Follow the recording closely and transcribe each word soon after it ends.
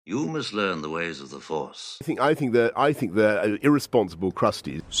You must learn the ways of the Force. I think they're irresponsible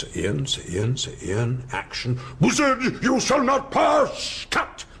crusties. Sit in, action. Wizard, you shall not pass!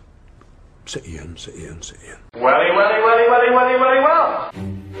 Cut! Sit in. Welly, well.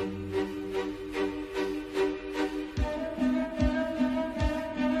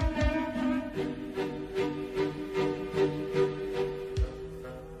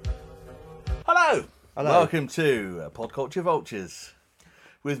 Hello. Welcome to Pod Culture Vultures.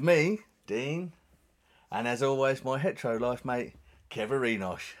 With me, Dean, and as always, my hetero life mate, Kevin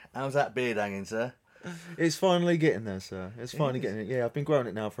Reanosh. How's that beard hanging, sir? It's finally getting there, sir. It's finally getting it. Yeah, I've been growing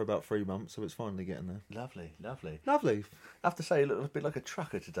it now for about 3 months, so it's finally getting there. Lovely. Lovely. I have to say, you look a bit like a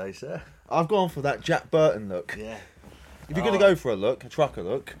trucker today, sir. I've gone for that Jack Burton look. Yeah. If you're going to go for a trucker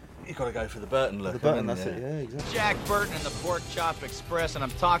look. You've got to go for the Burton look. The Burton, that's it. Yeah, exactly. Jack Burton and the Pork Chop Express, and I'm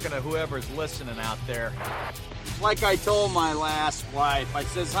talking to whoever's listening out there. Like I told my last wife, I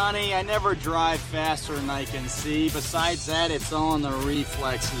says, honey, I never drive faster than I can see. Besides that, it's all in the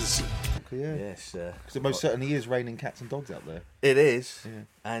reflexes. Yeah. Yes, because it most certainly is raining cats and dogs out there. It is. Yeah.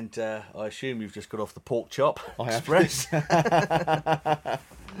 And I assume you've just got off the Pork Chop I have. Express.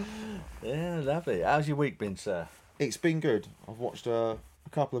 Yeah, lovely. How's your week been, sir? It's been good. I've watched a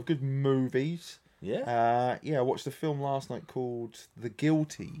couple of good movies. Yeah? I watched a film last night called The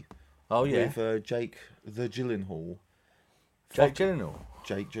Guilty. Oh, yeah. With Jake the Gyllenhaal. Jake Gyllenhaal?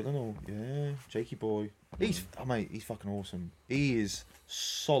 Jake Gyllenhaal, yeah. Jakey boy. He's fucking awesome. He is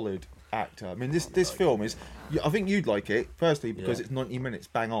solid actor. I mean, this film is... I think you'd like it, firstly, because it's 90 minutes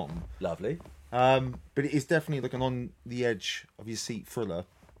bang on. Lovely. But it is definitely like an on-the-edge-of-your-seat thriller.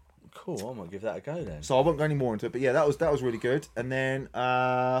 Cool, I might give that a go then. So I won't go any more into it, but yeah, that was really good. And then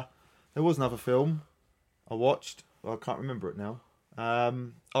there was another film I watched. I can't remember it now.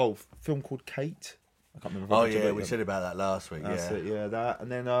 Film called Kate. I can't remember. Oh yeah, we said about that last week. That's it. Yeah, that.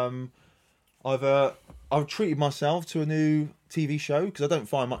 And then I've treated myself to a new TV show because I don't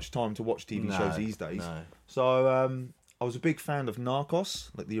find much time to watch TV shows these days. No. So I was a big fan of Narcos,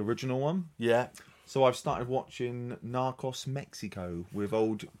 like the original one. Yeah. So I've started watching Narcos Mexico with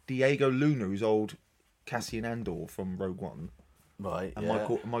old Diego Luna, who's old Cassian Andor from Rogue One. Right, and yeah.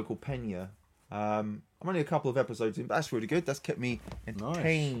 Michael Pena. I'm only a couple of episodes in, but that's really good. That's kept me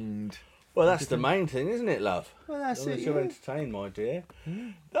entertained. Nice. Well, that's the main thing, isn't it, love? Well, that's it, You're entertained, my dear.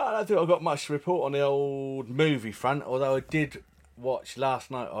 No, I don't think I've got much to report on the old movie front, although I did watch, last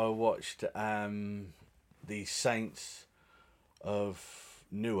night I watched The Saints of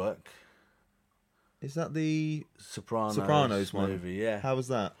Newark. Is that the Sopranos one? Movie, yeah. How was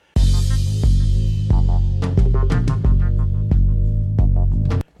that?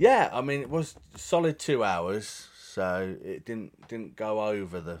 Yeah, I mean, it was solid 2 hours, so it didn't go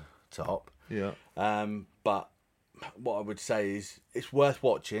over the top. Yeah. But what I would say is it's worth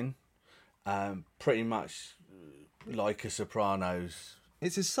watching. Pretty much like a Sopranos.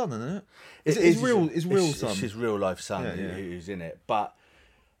 It's his son, isn't it? His real son. It's his real life son who's in it. But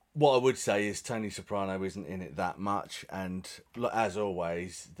what I would say is Tony Soprano isn't in it that much, and as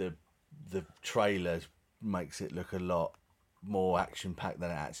always, the trailer makes it look a lot more action-packed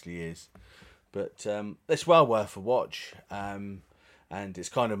than it actually is. But it's well worth a watch, and it's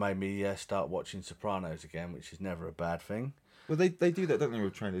kind of made me start watching Sopranos again, which is never a bad thing. Well, they do that, don't they,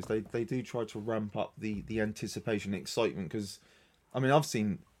 with trailers? They do try to ramp up the anticipation, excitement, because, I mean, I've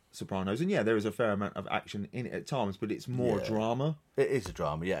seen Sopranos, and yeah, there is a fair amount of action in it at times, but it's more drama. It is a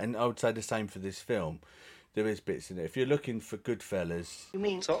drama, yeah, and I would say the same for this film. There is bits in it. If you're looking for Goodfellas... You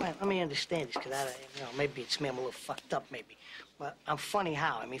mean, let me understand this, because maybe it's me, I'm a little fucked up, maybe. But I'm funny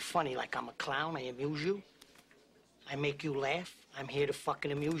how? I mean, funny like I'm a clown, I amuse you? I make you laugh? I'm here to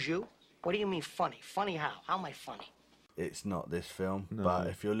fucking amuse you? What do you mean funny? Funny how? How am I funny? It's not this film, No. but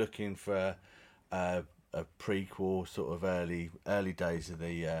if you're looking for a prequel, sort of early days of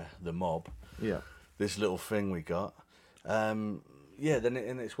the mob, this little thing we got, then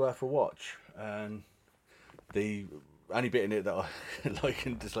it's worth a watch. The only bit in it that I like,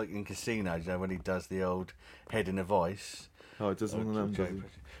 just like in Casino, when he does the old head in a vice. Oh, it does one of them, does he?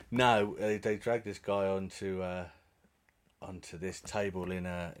 No, they drag this guy onto this table in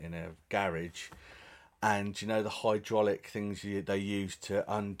a garage, and the hydraulic things they use to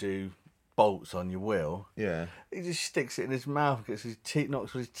undo bolts on your wheel. Yeah. He just sticks it in his mouth, gets his teeth,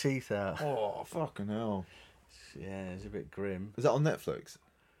 knocks his teeth out. Oh, fucking hell. Yeah, it's a bit grim. Is that on Netflix?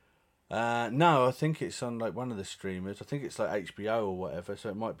 No, I think it's on like one of the streamers. I think it's like HBO or whatever, so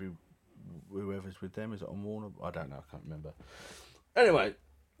it might be whoever's with them. Is it on Warner? I don't know, I can't remember. Anyway,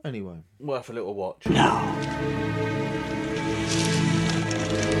 worth a little watch. Now,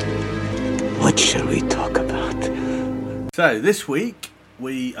 what shall we talk about? So this week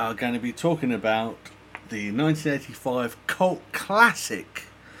we are going to be talking about the 1985 cult classic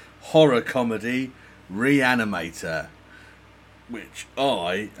horror comedy Reanimator, which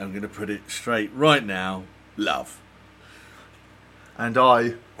I am going to put it straight right now, love. And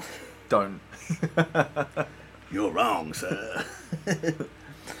I don't. You're wrong, sir.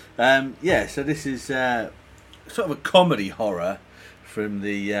 So this is sort of a comedy horror from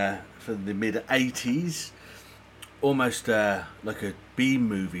the mid 80s, almost like a B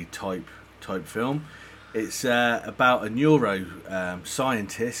movie type film. It's about a neuro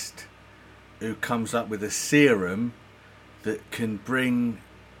scientist who comes up with a serum that can bring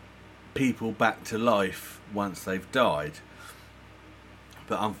people back to life once they've died.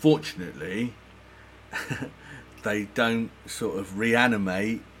 But unfortunately, they don't sort of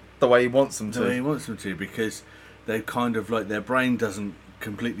reanimate The way he wants them to. the way he wants them to, because they kind of like their brain doesn't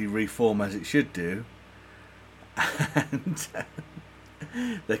completely reform as it should do, and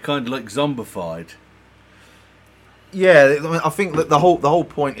they're kind of like zombified. Yeah, I mean, I think that the whole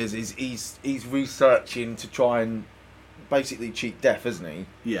point is he's researching to try and basically cheat death, isn't he?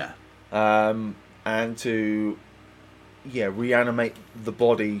 Yeah. And to reanimate the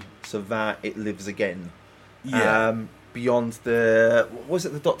body so that it lives again. Yeah. Beyond the, what was it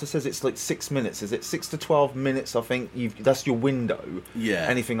the doctor says it's like 6 minutes, is it 6 to 12 minutes? I think that's your window. Yeah.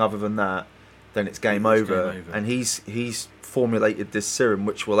 Anything other than that, then it's game over. Game over. And he's formulated this serum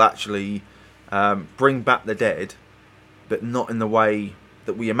which will actually bring back the dead, but not in the way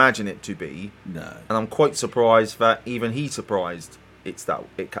that we imagine it to be. No. And I'm quite surprised that even he's surprised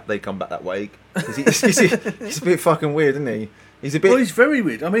they come back that way, because he's a bit fucking weird, isn't he? He's a bit. Well, he's very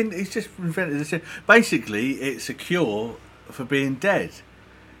weird. I mean, he's just invented this. Basically, it's a cure for being dead.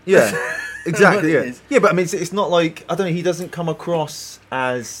 Yeah, exactly. What it Yeah, is. yeah, but I mean, it's not like, I don't know. He doesn't come across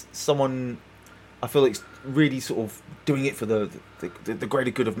as someone, I feel like, really sort of doing it for the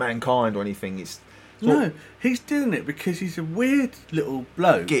greater good of mankind or anything. It's No, he's doing it because he's a weird little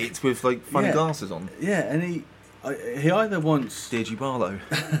bloke. Git with like funny Yeah. glasses on. Yeah, and he either wants Deirdre Barlow.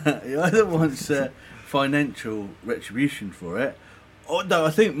 he either wants financial retribution for it, or no,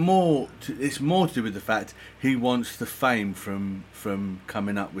 I think it's more to do with the fact he wants the fame from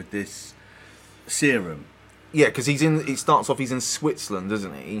coming up with this serum. Yeah, because he starts off, he's in Switzerland,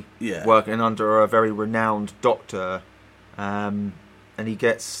 isn't he? Yeah. Working under a very renowned doctor, and does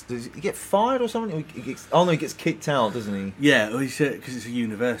he get fired or something? He gets kicked out, doesn't he? Yeah, well, he said because it's a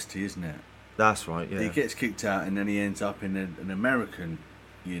university, isn't it? That's right. Yeah. He gets kicked out, and then he ends up in an American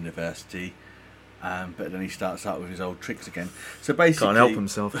university. But then he starts out with his old tricks again. So basically, Can't help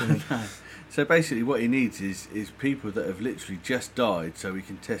himself, can he? So basically, what he needs is people that have literally just died, so he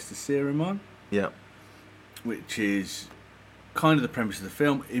can test the serum on. Yeah. Which is kind of the premise of the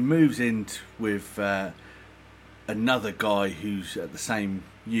film. He moves in with another guy who's at the same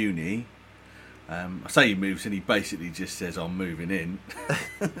uni. I say he moves in, he basically just says, "I'm moving in."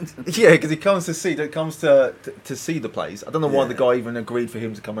 Yeah, because he comes to see the place. I don't know why the guy even agreed for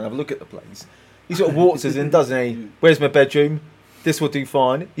him to come and have a look at the place. He sort of walks us in, doesn't he? Where's my bedroom? This will do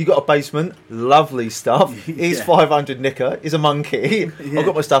fine. You got a basement, lovely stuff. Here's 500 knicker. Here's a monkey. I've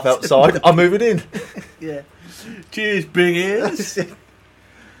got my stuff outside. I'm moving in. Yeah. Cheers, big ears.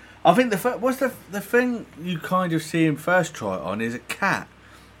 I think the thing you kind of see him first try it on is a cat.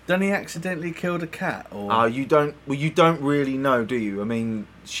 Then he accidentally killed a cat, or you don't really know, do you? I mean,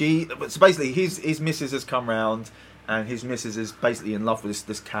 so basically his missus has come round, and his missus is basically in love with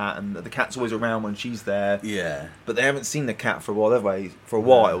this cat, and the cat's always around when she's there. Yeah. But they haven't seen the cat for a while, have they? For a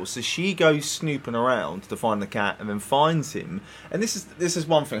while, so she goes snooping around to find the cat, and then finds him. And this is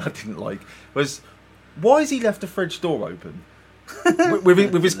one thing I didn't like, was why has he left the fridge door open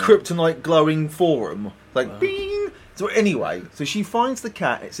with his kryptonite glowing forearm, like bing. So anyway, so she finds the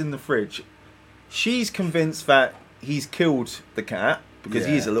cat. It's in the fridge. She's convinced that he's killed the cat because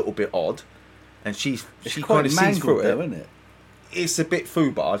he is a little bit odd, and she kind of sees through it. Though, isn't it? It's a bit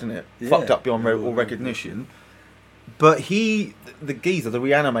foobar, isn't it? Yeah. Fucked up beyond all recognition. But the geezer, the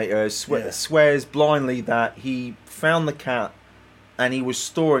reanimator, swears blindly that he found the cat and he was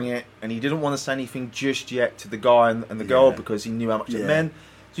storing it, and he didn't want to say anything just yet to the guy and the girl because he knew how much it meant.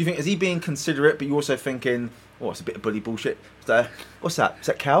 So you think, is he being considerate? But you're also thinking, oh, it's a bit of bully bullshit. So, what's that? Is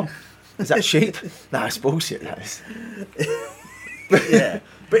that cow? Is that sheep? No, it's bullshit, that is. Yeah.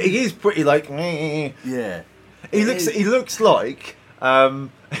 But he is pretty like, yeah. He looks like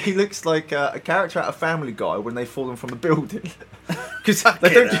a character out of Family Guy when they fallen from a building. Because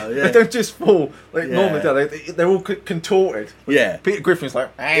they don't just fall like normally, do they? They're all contorted. Yeah. Peter Griffin's like.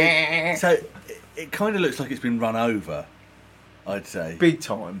 So it kind of looks like it's been run over, I'd say. Big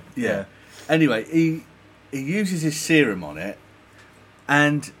time. Yeah. Anyway, he uses his serum on it,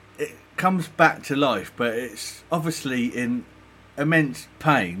 and it comes back to life, but it's obviously in immense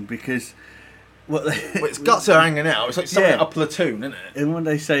pain because its guts are hanging out. It's like something a platoon, isn't it? And what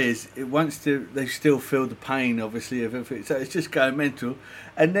they say is they still feel the pain, obviously, of everything. So it's just going mental,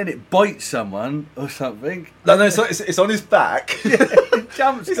 and then it bites someone or something. No, it's on his back. It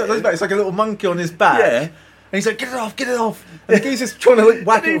jumps. It's on his back. It's like a little monkey on his back. Yeah. And he's like, get it off. And the geezer's trying to like,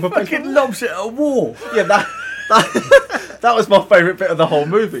 whack And it he with a fucking baseball. lobs it at a wall. Yeah, that was my favourite bit of the whole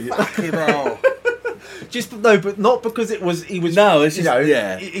movie. Fucking hell. But not because he was. No, it's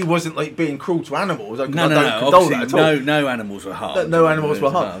just, he wasn't like being cruel to animals. Like, No, I don't condone that at all. no animals were harmed. No animals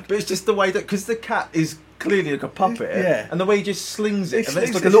were harmed. But it's just the way that, because the cat is clearly like a puppet, Yeah. and the way he just slings it, and then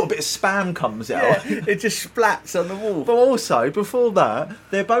it's like slings a it. little bit of spam comes out. Yeah, it just splats on the wall. But also, before that,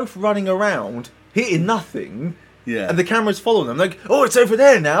 they're both running around, hitting nothing. Yeah. And the camera's following them. Like, oh, it's over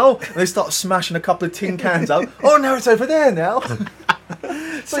there now. And they start smashing a couple of tin cans up. Oh, no, it's over there now. So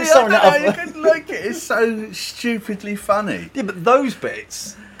See, he's throwing I it don't know, up. you could like it. It's so stupidly funny. Yeah, but those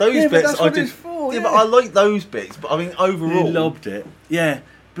bits. But that's I what just. it's for, But I like those bits. But I mean, overall. He lobbed it. Yeah.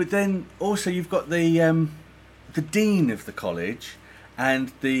 But then also you've got the dean of the college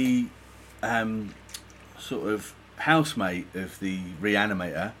and the sort of housemate of the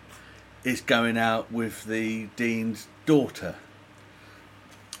reanimator is going out with the dean's daughter.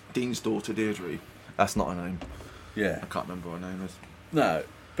 Dean's daughter, Deirdre. That's not her name. Yeah. I can't remember what her name is. No.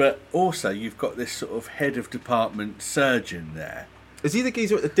 But also you've got this sort of head of department surgeon there. Is he the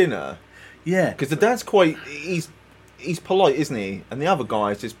geezer at the dinner? Yeah. Because the dad's quite. He's polite, isn't he? And the other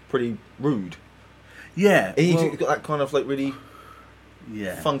guy is just pretty rude. Yeah. He's well, got that kind of like really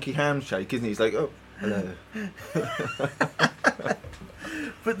funky handshake, isn't he? He's like, oh, hello.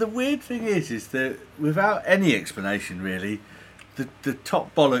 But the weird thing is that without any explanation really, the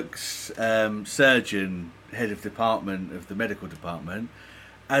top bollocks surgeon, head of department of the medical department,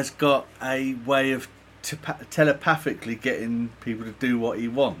 has got a way of telepathically getting people to do what he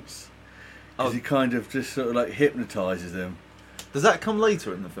wants. Because he kind of just sort of like hypnotises them. Does that come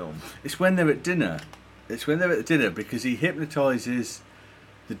later in the film? It's when they're at dinner. Because he hypnotises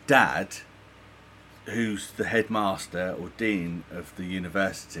the dad, who's the headmaster or dean of the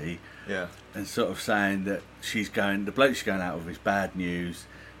university, and sort of saying that the bloke's going out with his bad news,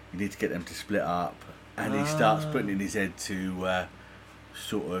 you need to get them to split up, and he starts putting it in his head to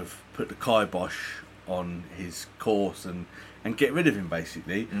sort of put the kibosh on his course and get rid of him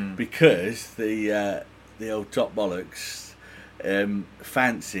basically, because the old top bollocks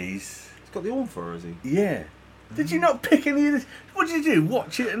fancies. He's got the arm for her, has he? Yeah. Did you not pick any of this? What did you do?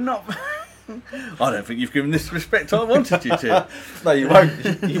 Watch it and not... I don't think you've given this respect I wanted you to. No, you won't.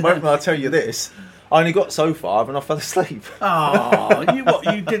 You won't when I tell you this. I only got so far and I fell asleep. Oh,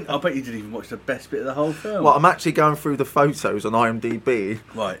 you didn't... I bet you didn't even watch the best bit of the whole film. Well, I'm actually going through the photos on IMDb.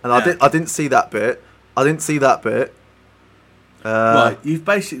 Right. And I didn't see that bit. Right, you've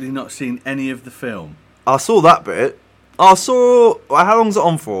basically not seen any of the film. I saw that bit. I saw... How long's it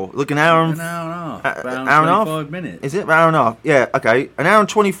on for? Like an hour and... An hour and a half. An hour and a half? 25 minutes. Is it? An hour and a half? Yeah, okay. An hour and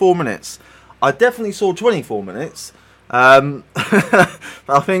 24 minutes. I definitely saw 24 minutes. I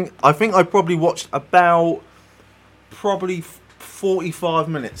think I probably watched about 45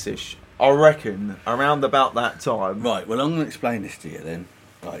 minutes-ish. I reckon, around about that time. Right, well, I'm going to explain this to you then.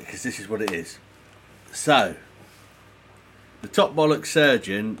 Right, because this is what it is. So, the top bollock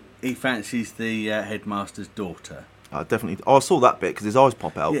surgeon, he fancies the headmaster's daughter. I definitely... I saw that bit because his eyes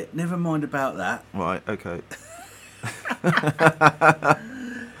pop out. Yeah, never mind about that. Right, okay.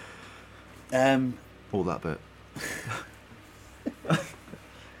 All that bit.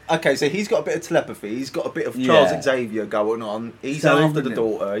 Okay, so he's got a bit of telepathy. He's got a bit of Charles Xavier going on. He's after the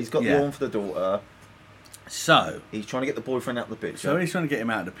daughter. He's got the arm for the daughter. So he's trying to get the boyfriend out of the picture. So he's trying to get him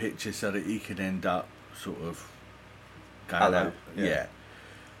out of the picture so that he could end up sort of going out. Yeah.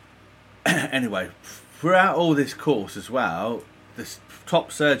 Anyway, throughout all this course as well, the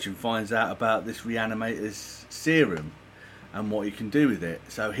top surgeon finds out about this reanimator's serum and what he can do with it.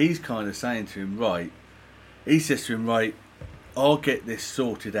 So he's kind of saying to him, right, I'll get this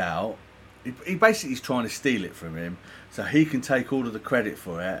sorted out. He basically is trying to steal it from him so he can take all of the credit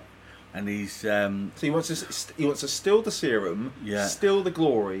for it. And he's so he wants to steal the serum, steal the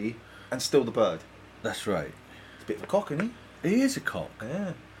glory, and steal the bird. That's right. He's a bit of a cock, isn't he? He is a cock.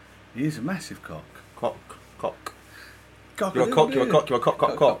 Yeah. He is a massive cock. Cock. You're a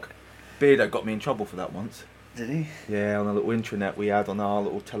cock. Beardo got me in trouble for that once. Did he? Yeah, on a little intranet we had on our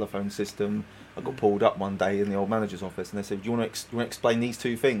little telephone system. I got pulled up one day in the old manager's office and they said, do you want to explain these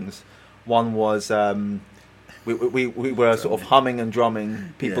two things? One was we were sort of humming and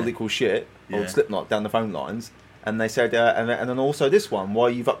drumming People Equal Shit, old Slipknot, down the phone lines. And they said, and then also this one, why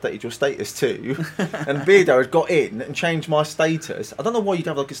you've updated your status too. And Beardo has got in and changed my status. I don't know why you'd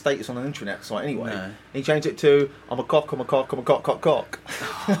have like a status on an internet site anyway. No. He changed it to, I'm a cock, I'm a cock, I'm a cock, cock, cock.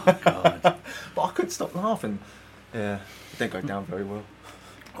 Oh, God. But I couldn't stop laughing. Yeah, it didn't go down very well.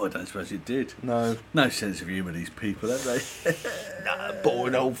 Oh, I don't suppose it did. No. No sense of humour, these people, have they?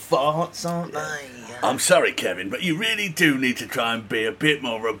 Boring old farts, aren't they? I'm sorry, Kevin, but you really do need to try and be a bit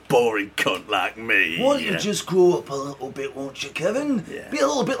more of a boring cunt like me. Why don't you just grow up a little bit, won't you, Kevin? Yeah. Be a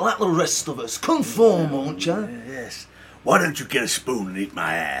little bit like the rest of us. Conform, won't you? Yes. Why don't you get a spoon and eat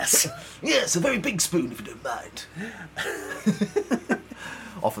my ass? Yes, a very big spoon if you don't mind.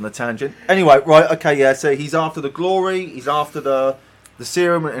 Off on the tangent. Anyway, right, okay, yeah, so he's after the glory, he's after the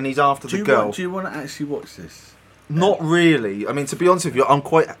serum, and he's after the girl. Do you want to actually watch this? Not really. I mean, to be honest with you, I'm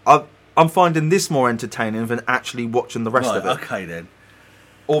finding this more entertaining than actually watching the rest Right, of it. okay then.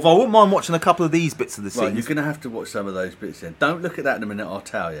 Although I wouldn't mind watching a couple of these bits of the Right, scenes. you're going to have to watch some of those bits then. Don't look at that in a minute, I'll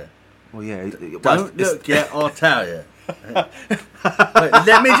tell you. Well, yeah. Don't look yet, I'll tell you. Wait,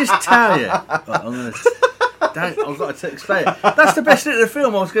 let me just tell you. Right, I've got to explain it. That's the best bit of the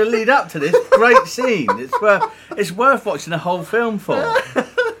film. I was going to lead up to this great scene. It's worth watching the whole film for.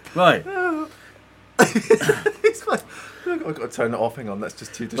 Right. It's like, I've got to turn it off. Hang on, that's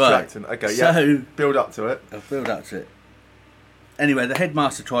just too distracting. Right. Okay, yeah. So, build up to it. I'll build up to it. Anyway, the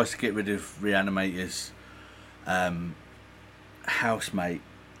headmaster tries to get rid of Reanimator's housemate.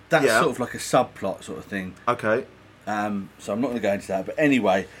 That's sort of like a subplot sort of thing. Okay. So I'm not going to go into that. But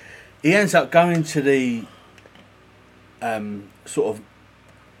anyway, he ends up going to the sort of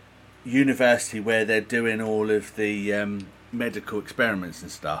university where they're doing all of the medical experiments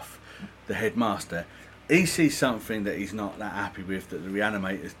and stuff. The headmaster, he sees something that he's not that happy with that the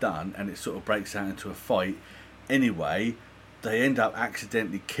Reanimator's done, and it sort of breaks out into a fight. Anyway, they end up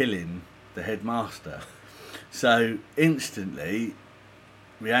accidentally killing the headmaster. So instantly,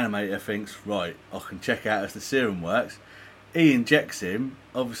 Reanimator thinks, right, I can check out if the serum works. He injects him.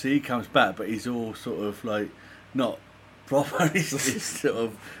 Obviously, he comes back, but he's all sort of like not proper. He's sort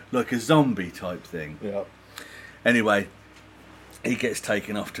of like a zombie type thing. Yeah. Anyway, he gets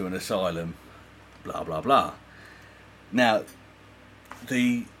taken off to an asylum. Blah blah blah. Now,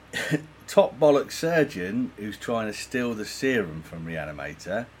 the top bollock surgeon who's trying to steal the serum from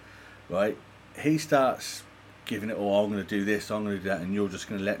Reanimator, right? He starts giving it, oh, I'm going to do this, I'm going to do that, and you're just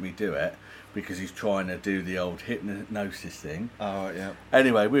going to let me do it, because he's trying to do the old hypnosis thing. Oh, yeah.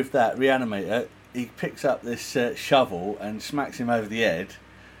 Anyway, with that, Reanimator, he picks up this shovel and smacks him over the head.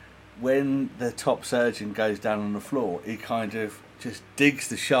 When the top surgeon goes down on the floor, he kind of just digs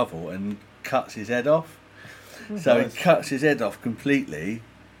the shovel and cuts his head off. So Nice. he cuts his head off completely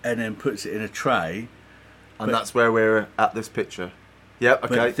and then puts it in a tray. And that's where we're at this picture. Yep,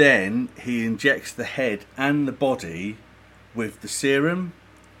 okay. But then he injects the head and the body with the serum.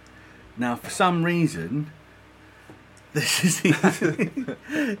 Now, for some reason, this is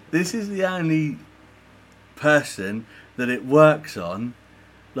the only person that it works on,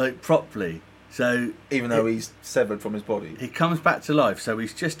 like, properly. So even though he's severed from his body, he comes back to life. So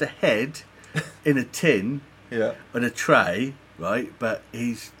he's just a head in a tin, yeah, on a tray, right? But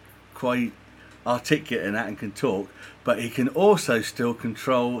he's quite articulate in that and can talk. But he can also still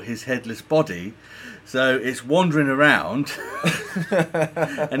control his headless body. So it's wandering around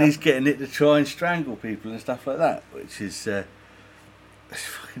and he's getting it to try and strangle people and stuff like that, which is it's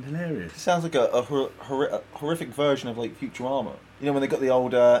fucking hilarious. It sounds like a horrific version of like Futurama. You know, when they got the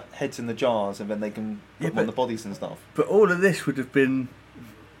old heads in the jars and then they can put them on the bodies and stuff. But all of this would have been...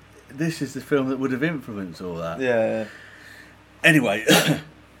 This is the film that would have influenced all that. Yeah. Anyway...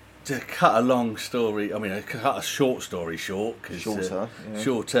 To cut a long story, I mean, cut a short story short. Shorter. Yeah.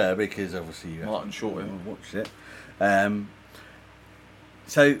 Shorter, because obviously you Martin Short watched it.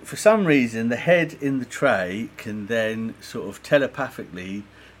 So, for some reason, the head in the tray can then sort of telepathically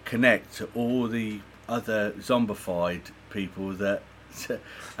connect to all the other zombified people that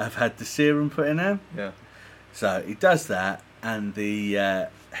have had the serum put in them. Yeah. So, he does that, and the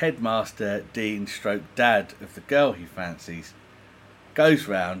headmaster, Dean stroke dad of the girl he fancies, goes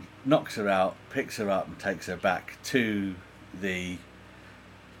round, knocks her out, picks her up and takes her back to the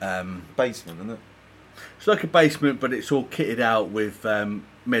basement, isn't it? It's like a basement, but it's all kitted out with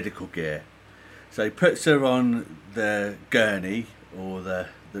medical gear. So he puts her on the gurney or the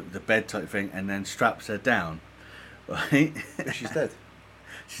bed type thing and then straps her down. Right? She's dead.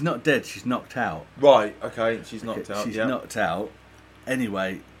 She's not dead, she's knocked out. Right, okay, she's knocked out. She's knocked out.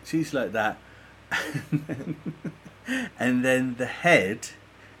 Anyway, she's like that. And then the head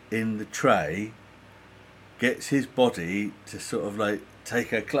in the tray gets his body to sort of like take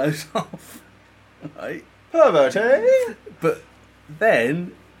her clothes off, right? Pervert, eh? But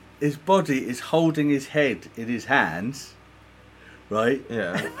then his body is holding his head in his hands, right?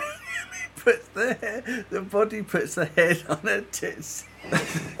 Yeah. Puts the body puts the head on her tits.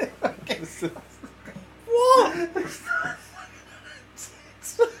 What?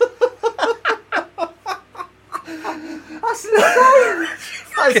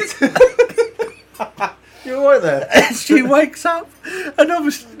 That's You're right there. And she wakes up and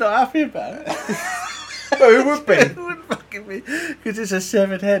obviously not happy about it. Who would be? It would fucking be because it's a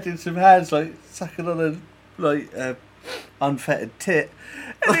severed head in some hands, like sucking on a unfettered tit.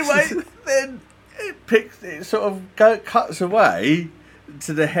 Anyway, then it sort of cuts away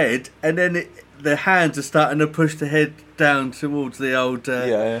to the head, and then the hands are starting to push the head down towards the old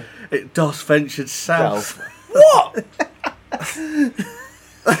DOS ventured south. What?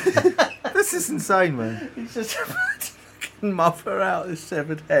 This is insane, man. He's just about to fucking muff her out his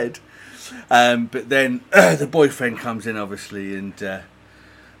severed head. But then the boyfriend comes in, obviously, and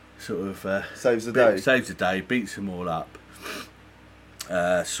sort of saves the day. Saves the day, beats them all up,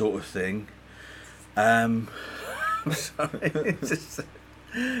 sort of thing. I'm sorry,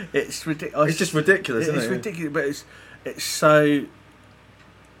 it's ridiculous. It's just ridiculous, isn't it? It's ridiculous, but it's so.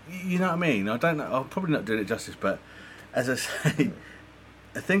 You know what I mean? I don't know. I'm probably not doing it justice, but as I say,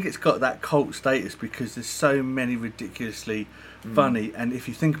 I think it's got that cult status because there's so many ridiculously funny and, if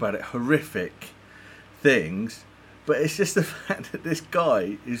you think about it, horrific things. But it's just the fact that this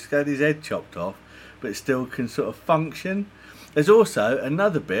guy who's had his head chopped off but still can sort of function. There's also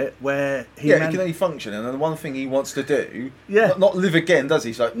another bit where he can only function, and the one thing he wants to do, Yeah. not live again, does he?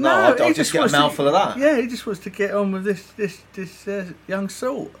 He's like, I'll just get a mouthful of that. Yeah, he just wants to get on with this young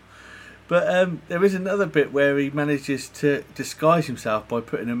salt. But there is another bit where he manages to disguise himself by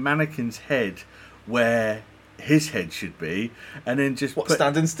putting a mannequin's head where his head should be, and then just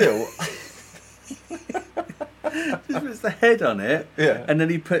standing still. Just puts the head on it, and then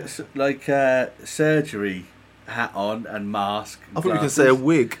he puts like a surgery hat on and mask. And I thought you were going to say a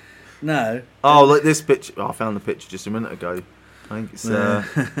wig. No. Oh, like this picture. Oh, I found the picture just a minute ago. I think it's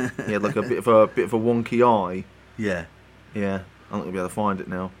he had like a bit of a wonky eye. Yeah. Yeah. I'm not gonna be able to find it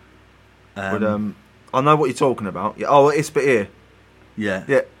now. But I know what you're talking about. Yeah. Oh, it's bit here. Yeah.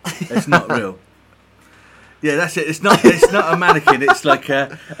 Yeah. It's not real. Yeah, that's it. It's not a mannequin. It's like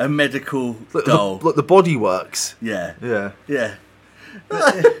a medical doll. Look, the body works. Yeah. Yeah. Yeah.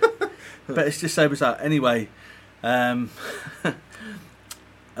 But it's just so bizarre. Anyway,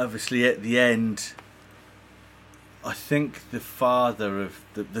 obviously at the end, I think the father of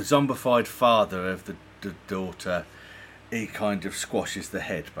the zombified father of the daughter, he kind of squashes the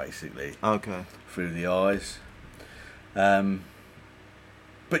head basically. Okay. Through the eyes.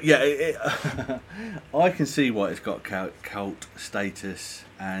 But yeah, I can see why it's got cult status,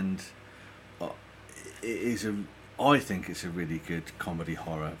 and it is I think it's a really good comedy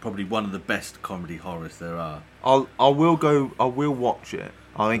horror. Probably one of the best comedy horrors there are. I will watch it.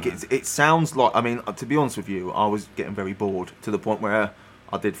 I think it sounds like. I mean, to be honest with you, I was getting very bored to the point where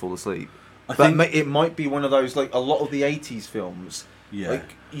I did fall asleep. But it might be one of those, like a lot of the 80s films. Yeah.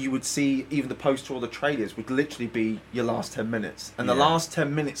 Like you would see, even the poster or the trailers would literally be your last 10 minutes, and the last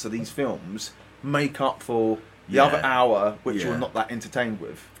 10 minutes of these films make up for the other hour, which you're not that entertained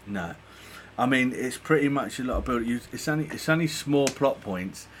with. No, I mean it's pretty much a lot of build. It's only small plot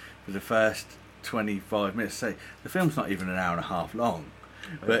points for the first 25 minutes. Say the film's not even an hour and a half long,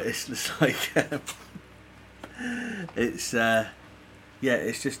 but it's just like it's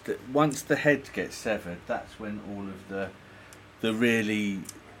it's just that once the head gets severed, that's when all of the really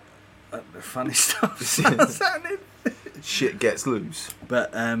funny stuff starts happening. Shit gets loose.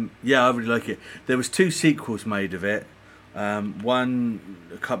 But I really like it. There was 2 sequels made of it. One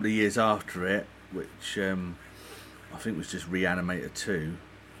a couple of years after it, which I think was just Reanimator 2.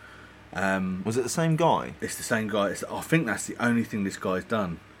 Was it the same guy? It's the same guy. I think that's the only thing this guy's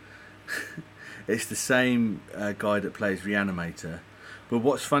done. It's the same guy that plays Reanimator. But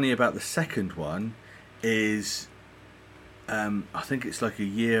what's funny about the second one is I think it's like a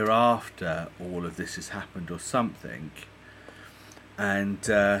year after all of this has happened or something, and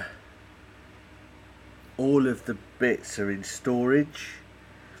all of the bits are in storage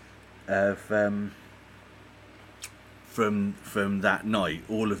of from that night,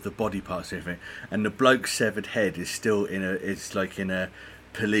 all of the body parts and everything, and the bloke's severed head is still in a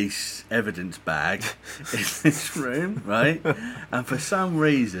police evidence bag in this room, right? And for some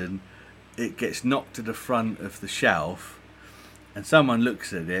reason it gets knocked to the front of the shelf, and someone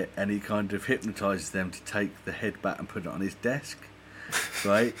looks at it, and he kind of hypnotises them to take the head back and put it on his desk,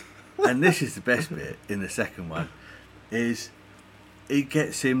 right? And this is the best bit in the second one, is he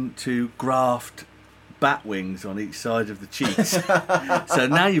gets him to graft bat wings on each side of the cheeks. So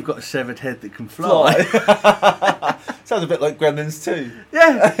now you've got a severed head that can fly. Sounds a bit like Gremlins 2.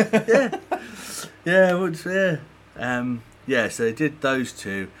 Yeah, so they did those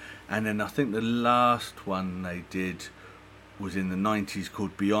two, and then I think the last one they did was in the 90s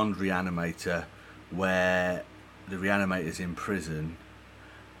called Beyond Reanimator, where the Reanimator's in prison,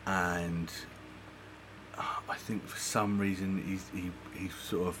 and I think for some reason he's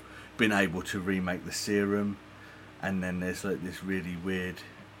sort of been able to remake the serum, and then there's like this really weird...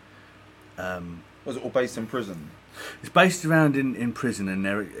 Was it all based in prison? It's based around in prison, and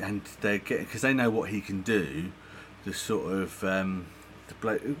they're getting, because they know what he can do. The sort of the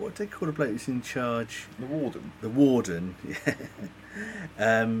bloke, what do they call the bloke who's in charge? The warden. The warden.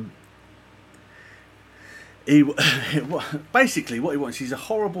 Yeah. He basically what he wants. He's a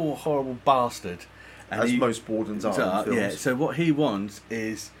horrible bastard. And As most wardens are in films. Yeah. So what he wants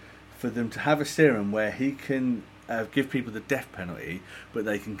is for them to have a serum where he can give people the death penalty, but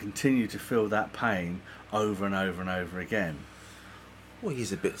they can continue to feel that pain over and over and over again. Well,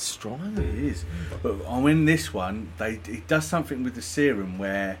 he's a bit strong. He is. But in this one, he does something with the serum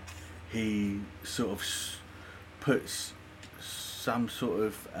where he sort of puts some sort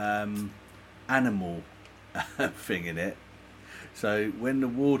of animal thing in it. So when the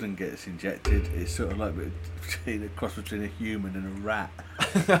warden gets injected, it's sort of like a cross between a human and a rat.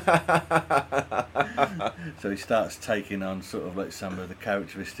 So he starts taking on sort of like some of the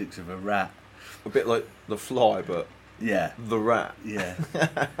characteristics of a rat. A bit like The Fly, but yeah, the rat. Yeah.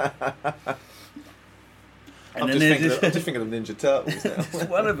 I'm just thinking of Ninja Turtles now. It's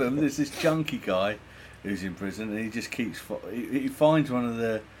one of them. There's this junkie guy who's in prison, and he just keeps. He finds one of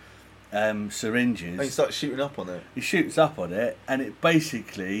the syringes. And he starts shooting up on it. He shoots up on it, and it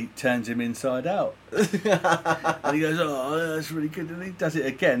basically turns him inside out. And he goes, "Oh, that's really good." And he does it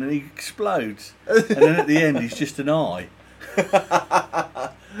again, and he explodes. And then at the end, he's just an eye.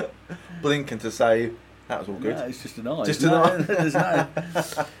 Blinking to say that was all good. No, it's just an eye. Just an eye. There's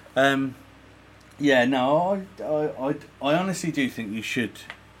no. Yeah, no, I honestly do think you should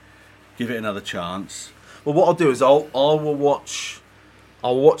give it another chance. Well, what I'll do is I'll watch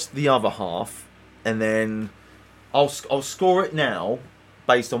the other half, and then I'll score it now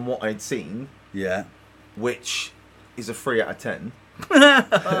based on what I'd seen. Yeah. Which is a 3 out of 10. Oh,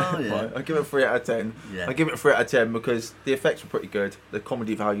 yeah. Right, I give it a 3 out of 10. Yeah. I give it a 3 out of 10 because the effects were pretty good. The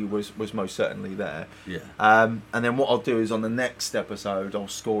comedy value was most certainly there. Yeah. And then what I'll do is on the next episode I'll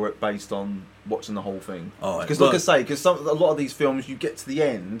score it based on watching the whole thing. All right. Because like I say, because a lot of these films you get to the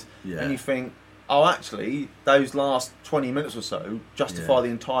end and you think, oh, actually, those last 20 minutes or so justify the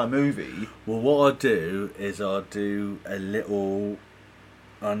entire movie. Well, what I'll do is I'll do a little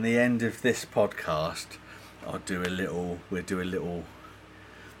on the end of this podcast. We'll do a little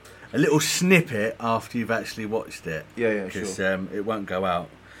snippet after you've actually watched it. Yeah, because sure. It won't go out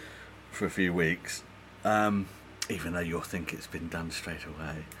for a few weeks, even though you'll think it's been done straight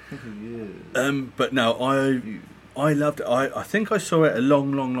away. Yeah. But no, I loved it. I think I saw it a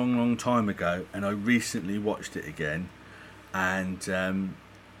long time ago, and I recently watched it again, and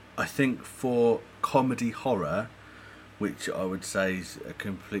I think for comedy horror, which I would say is a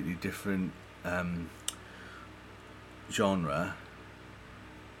completely different genre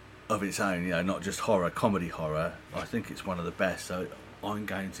of its own, not just horror, comedy horror, I think it's one of the best. So I'm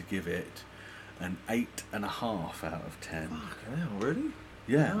going to give it an 8.5 out of 10. Fucking hell, really?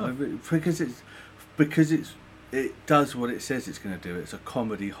 Yeah, Oh. because it does what it says it's going to do. It's a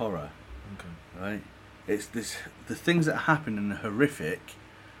comedy horror. Okay. Right? It's the things that happen in a horrific,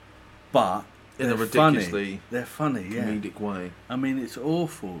 but In a they're ridiculously funny. They're funny, yeah. comedic way. I mean, it's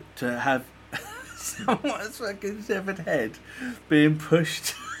awful to have someone's fucking severed head being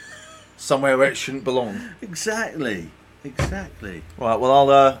pushed somewhere where it shouldn't belong. Exactly. Right,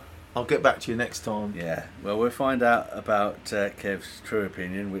 well, I'll get back to you next time. Yeah, well, we'll find out about Kev's true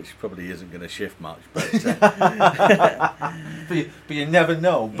opinion, which probably isn't going to shift much, but but you never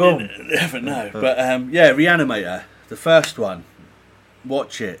know. Boom. You never know. But yeah, Reanimator, the first one.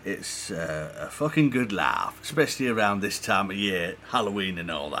 Watch it. It's a fucking good laugh, especially around this time of year, Halloween and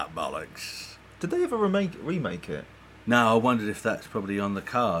all that bollocks. Did they ever remake it? No, I wondered if that's probably on the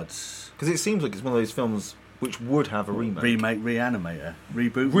cards. Because it seems like it's one of those films which would have a remake. Reanimator.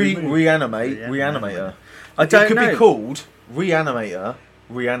 Reboot? Reanimator. I don't know. It could be called Reanimator,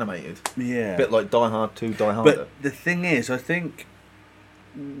 Reanimated. Yeah. A bit like Die Hard 2, Die Harder. But the thing is, I think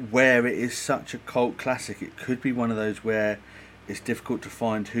where it is such a cult classic, it could be one of those where it's difficult to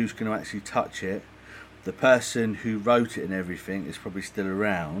find who's going to actually touch it. The person who wrote it and everything is probably still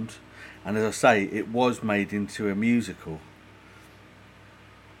around. And as I say, it was made into a musical.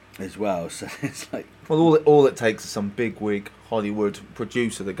 as well. So it's like, well, all it takes is some big wig Hollywood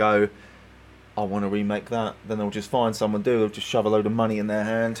producer to go, I want to remake that. Then they'll just find someone they'll just shove a load of money in their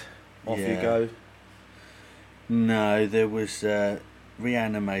hand. Off you go. No, there was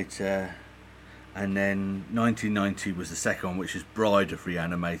Reanimator, and then 1990 was the second one, which is Bride of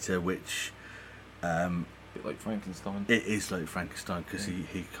Reanimator, which a bit like Frankenstein. It is like Frankenstein because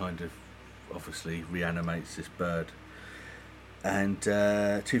he kind of obviously reanimates this bird. And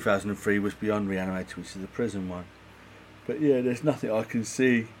 2003 was Beyond Reanimator, which is the prison one. But yeah, there's nothing I can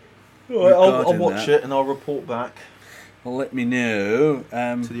see. I'll watch it and I'll report back. Well, let me know.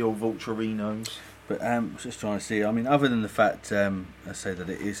 To the old Vulturinos. But just trying to see. I mean, other than the fact, I say that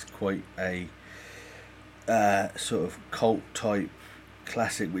it is quite a sort of cult type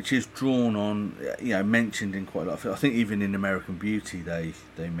classic, which is drawn on, mentioned in quite a lot of. I think even in American Beauty they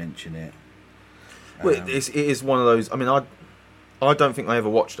mention it. Well, it is one of those. I mean, I don't think I ever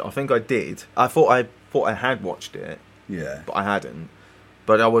watched it. I think I did. I thought I had watched it. Yeah. But I hadn't.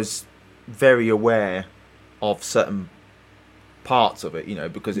 But I was very aware of certain parts of it,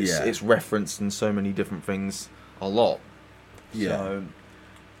 because it's referenced in so many different things a lot. Yeah. So,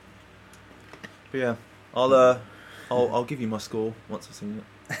 but yeah, I'll give you my score once I've seen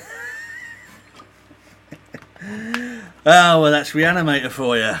it. Oh, well, that's Reanimator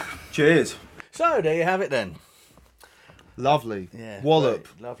for you. Cheers. So there you have it then. Lovely. Yeah. Wallop.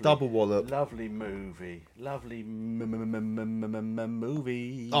 Lovely. Double wallop. Lovely movie. Lovely movie.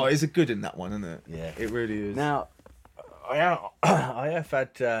 Oh, it's a good in that one, isn't it? Yeah. It really is. Now, I have had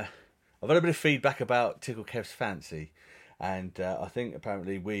I've had a bit of feedback about Tickle Kev's Fancy, and I think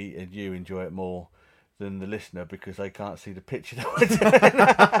apparently we and you enjoy it more than the listener because they can't see the picture that we're doing.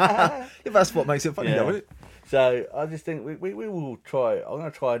 Yeah, that's what makes it funny, though, isn't it? So I just think we will try. I'm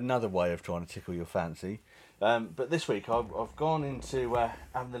going to try another way of trying to tickle your fancy. But this week I've gone into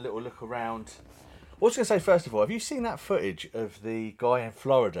having a little look around. I was going to say, first of all, have you seen that footage of the guy in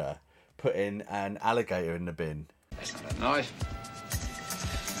Florida putting an alligator in the bin? That's not a knife.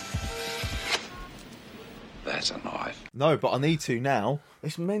 That's a knife. No, but I need to now.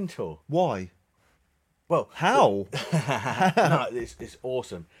 It's mental. Why? Well, how? No, it's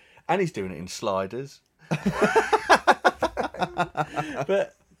awesome. And he's doing it in sliders.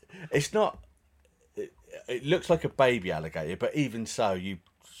 But it's not... It looks like a baby alligator, but even so, you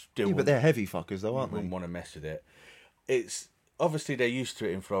still... Yeah, but they're heavy fuckers, though, aren't they? Wouldn't want to mess with it. It's... Obviously, they're used to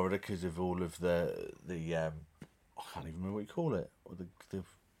it in Florida because of all of the I can't even remember what you call it.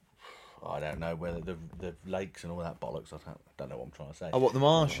 Or I don't know, whether the lakes and all that bollocks. I don't know what I'm trying to say. Oh, what, the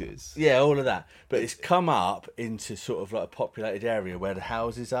marshes? Yeah, all of that. But it's come up into sort of like a populated area where the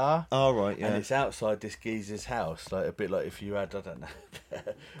houses are. Oh, right, yeah. And it's outside this geezer's house, like a bit like if you had, I don't know,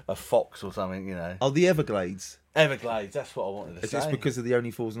 a fox or something, Oh, the Everglades. Everglades, that's what I wanted to say. It's just because of the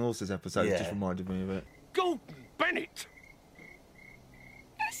Only Fools and Horses episode. Yeah. It just reminded me of it. Gordon Bennett!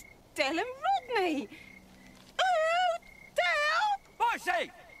 It's Dylan Rodney! Oh, Dale!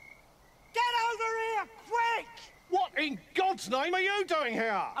 Bossy! Get over here, quick! What in God's name are you doing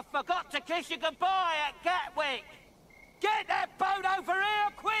here? I forgot to kiss you goodbye at Gatwick. Get that boat over here,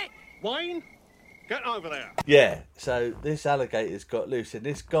 quick! Wayne, get over there. Yeah, so this alligator's got loose, and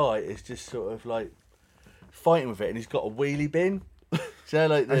this guy is just sort of like fighting with it, and he's got a wheelie bin. So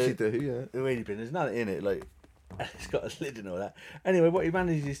like As you do, yeah. The wheelie bin, there's nothing in it, like it's got a lid and all that. Anyway, what he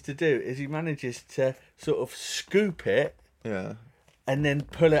manages to do is he manages to sort of scoop it, yeah, and then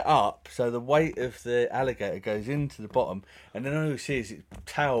pull it up, so the weight of the alligator goes into the bottom, and then all you see is its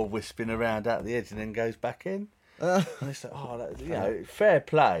tail wisping around out the edge, and then goes back in. And it's like, fair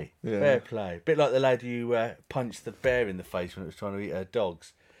play, fair play. Bit like the lady who punched the bear in the face when it was trying to eat her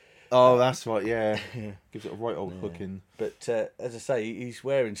dogs. Oh, that's right, yeah. Gives it a right old hooking. But as I say, he's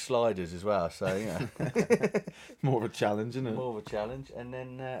wearing sliders as well, so more of a challenge, isn't it? More of a challenge, and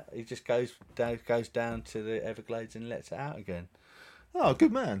then he just goes down to the Everglades and lets it out again. Oh,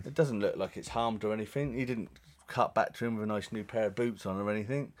 good man. It doesn't look like it's harmed or anything. He didn't cut back to him with a nice new pair of boots on or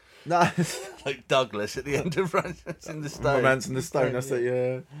anything. No. Like Douglas at the end of Romancing in the Stone. Romancing the Stone, that's it,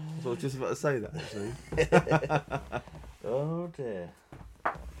 yeah. I was just about to say that, actually. Oh, dear.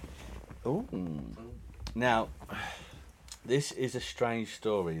 Oh. Now, this is a strange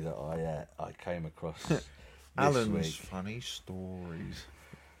story that I came across this Alan's week. funny stories.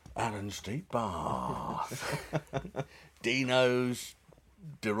 Alan Street Bath. Dino's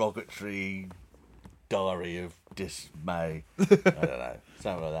derogatory diary of dismay. I don't know,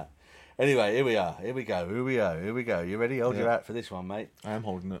 something like that. Anyway, here we are. Here we go. You ready? Hold your hat for this one, mate. I am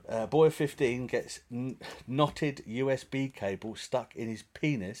holding it. Boy of 15 gets knotted USB cable stuck in his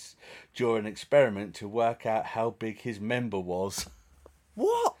penis during an experiment to work out how big his member was.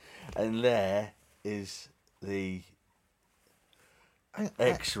 What? And there is the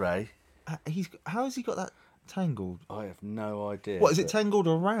X-ray. How has he got that tangled? I have no idea. What, is it tangled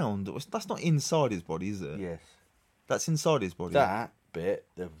around? That's not inside his body, is it? Yes. That's inside his body. That bit,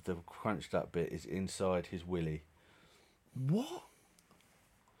 the crunched up bit, is inside his willy. What?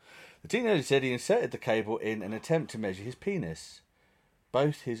 The teenager said he inserted the cable in an attempt to measure his penis.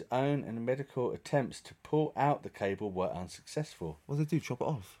 Both his own and medical attempts to pull out the cable were unsuccessful. What did they do? Chop it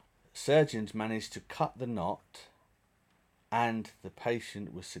off? Surgeons managed to cut the knot, and the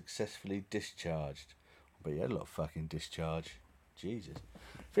patient was successfully discharged. But he had a lot of fucking discharge. Jesus.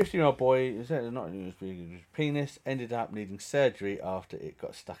 15-year-old boy, not his penis, ended up needing surgery after it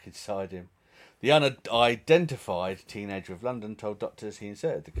got stuck inside him. The unidentified teenager of London told doctors he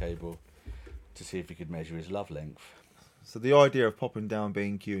inserted the cable to see if he could measure his love length. So the idea of popping down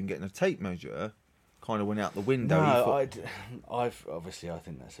B&Q and getting a tape measure kind of went out the window. No, I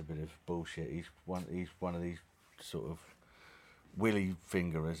think that's a bit of bullshit. He's one of these sort of willy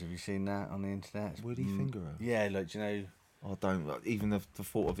fingerers. Have you seen that on the internet? Willy fingerer? Yeah, like, you know. I don't. Even the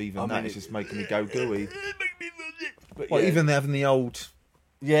thought of that is just making me go gooey. But well, yeah. even having the old.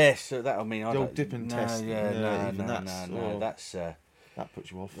 Yes, so that, I mean, the old dip and test. That's that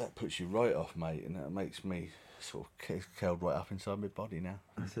puts you off. That puts you right off, mate, and that makes me sort of curled right up inside my body now.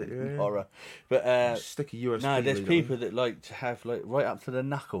 That's it, yeah. Horror. But stick a USB. No, there's people that like to have like right up to the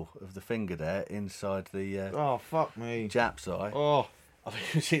knuckle of the finger there inside the. Oh fuck me. Jap's eye. Oh. I've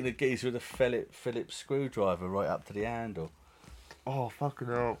even seen a geezer with a Phillips screwdriver right up to the handle. Oh fucking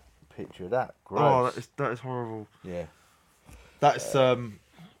hell! Picture of that. Gross. Oh, that is horrible. Yeah. That's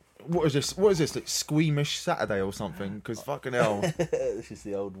What is this? What is this? Like Squeamish Saturday or something? Because fucking hell. This is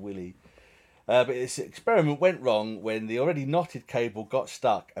the old Willy. But this experiment went wrong when the already knotted cable got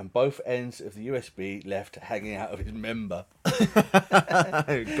stuck and both ends of the USB left hanging out of his member.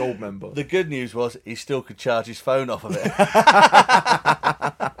 Gold member. The good news was he still could charge his phone off of it.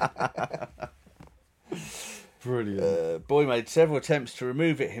 Brilliant. Boy made several attempts to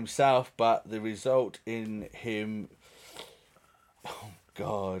remove it himself, but the result in him,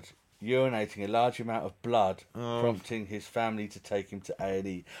 urinating a large amount of blood, prompting his family to take him to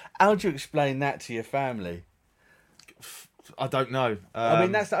A&E. How do you explain that to your family? I don't know. I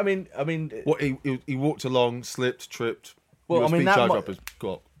mean, what he walked along, slipped, tripped. Well, USB charge up his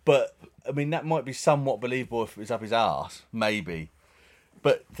got. But I mean, that might be somewhat believable if it was up his arse, maybe.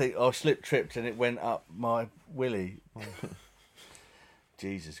 But I slipped, tripped, and it went up my willy.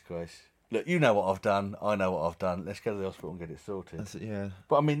 Jesus Christ. Look, you know what I've done. I know what I've done. Let's go to the hospital and get it sorted. That's it, yeah.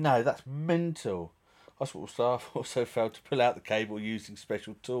 But I mean, no, that's mental. Hospital staff also failed to pull out the cable using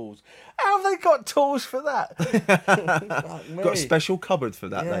special tools. How have they got tools for that? Got a special cupboard for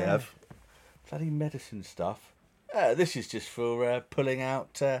that, they have. Bloody medicine stuff. This is just for pulling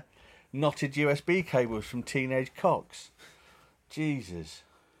out knotted USB cables from teenage cocks. Jesus.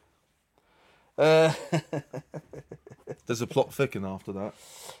 Does the plot thicken after that?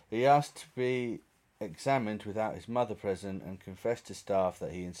 He asked to be examined without his mother present and confessed to staff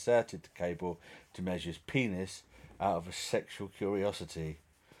that he inserted the cable to measure his penis out of a sexual curiosity.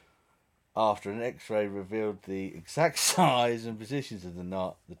 After an X-ray revealed the exact size and positions of the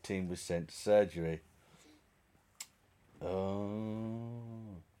knot, the team was sent to surgery. Oh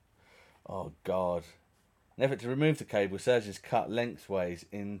God. In an effort to remove the cable, surgeons cut lengthways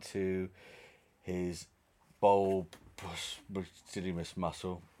into his bulbous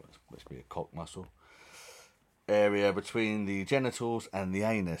muscle, must be a cock muscle, area between the genitals and the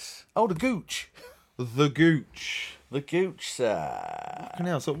anus. Oh, the gooch. The gooch. The gooch, sir. Fucking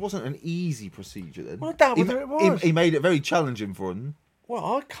hell, so it wasn't an easy procedure then? Well, that whether it was. He made it very challenging for him.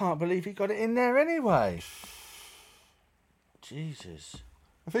 Well, I can't believe he got it in there anyway. Jesus.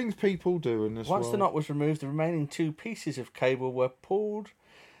 I think people do in this Once world. the knot was removed, the remaining two pieces of cable were pulled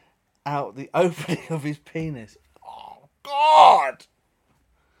out the opening of his penis. Oh, God!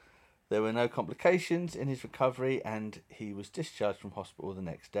 There were no complications in his recovery and he was discharged from hospital the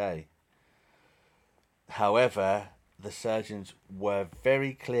next day. However, the surgeons were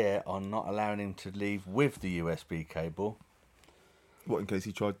very clear on not allowing him to leave with the USB cable. What, in case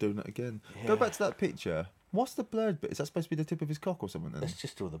he tried doing it again? Yeah. Go back to that picture. What's the blurred bit? Is that supposed to be the tip of his cock or something then? There's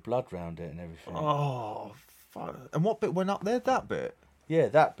just all the blood round it and everything. Oh, fuck. And what bit went up there? That bit? Yeah,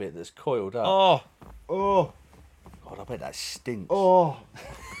 that bit that's coiled up. Oh. God, I bet that stinks. Oh.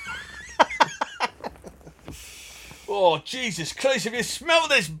 Oh, Jesus Christ, have you smelled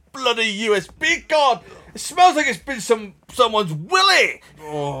this bloody USB cord? It smells like it's been someone's willy.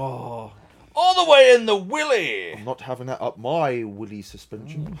 Oh. All the way in the willy. I'm not having that up my willy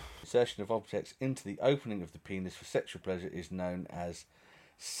suspension. Insertion of objects into the opening of the penis for sexual pleasure is known as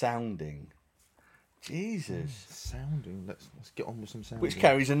sounding. Jesus. Sounding. Let's get on with some sounding. Which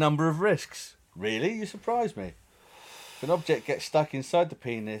carries a number of risks. Really? You surprise me. If an object gets stuck inside the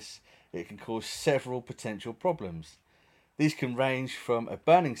penis, it can cause several potential problems. These can range from a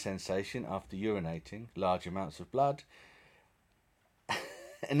burning sensation after urinating, large amounts of blood,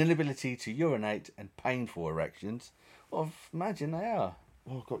 an inability to urinate, and painful erections. Well, imagine they are.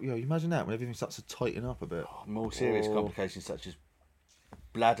 Oh God, yeah, you imagine that when everything starts to tighten up a bit. More serious complications such as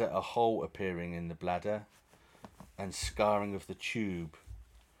a hole appearing in the bladder, and scarring of the tube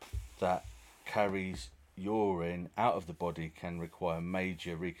that carries urine out of the body can require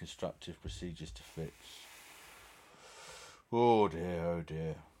major reconstructive procedures to fix. Oh dear, oh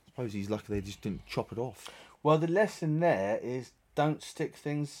dear. I suppose he's lucky they just didn't chop it off. Well, the lesson there is don't stick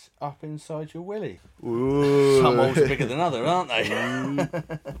things up inside your willy. Ooh. Some holes are bigger than others, aren't they?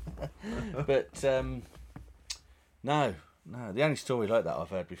 But no. The only story like that I've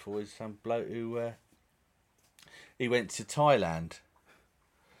heard before is some bloke who he went to Thailand.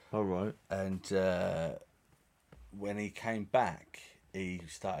 All right. And when he came back, he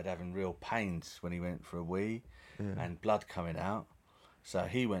started having real pains when he went for a wee, and blood coming out. So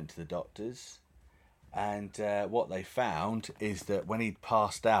he went to the doctors, and what they found is that when he'd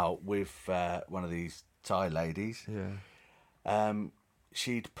passed out with one of these Thai ladies,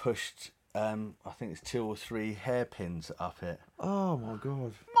 she'd pushed, I think it's 2 or 3 hairpins up it. Oh my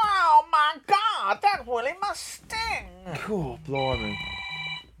God. Oh my God, that willy must sting. God, blimey.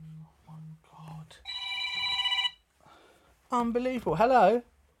 Unbelievable. Hello?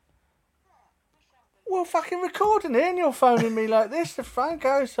 We're fucking recording here and you're phoning me like this. The phone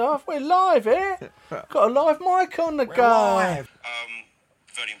goes off. We're live here. Got a live mic on the go.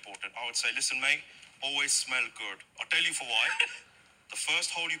 Very important. I would say, listen, mate, always smell good. I'll tell you for why. The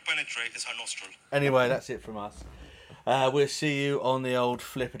first hole you penetrate is her nostril. Anyway, that's it from us. We'll see you on the old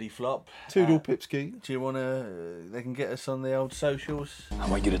flippity flop. Toodle Pipski. Do you want to... They can get us on the old socials. I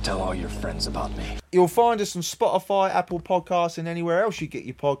want you to tell all your friends about me. You'll find us on Spotify, Apple Podcasts, and anywhere else you get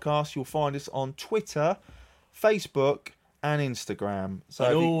your podcasts. You'll find us on Twitter, Facebook, and Instagram. So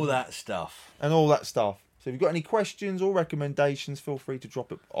and all that stuff. And all that stuff. So if you've got any questions or recommendations, feel free to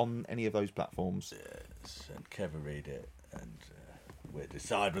drop it on any of those platforms. Yes, and Kev will read it, and we'll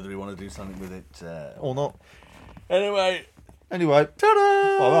decide whether we want to do something with it or not. Anyway.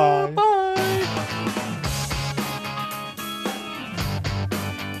 Ta-da! Bye-bye. Bye.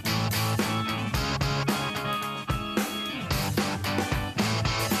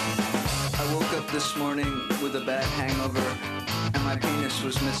 I woke up this morning with a bad hangover, and my penis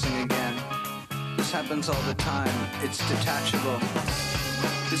was missing again. This happens all the time. It's detachable.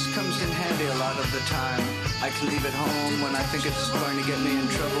 This comes in handy a lot of the time. I can leave it home when I think it's going to get me in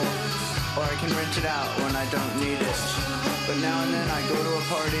trouble, or I can rent it out when I don't need it. But now and then I go to a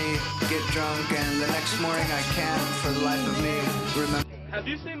party, get drunk, and the next morning I can't, for the life of me, remember. Have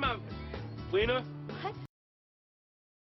you seen my wiener?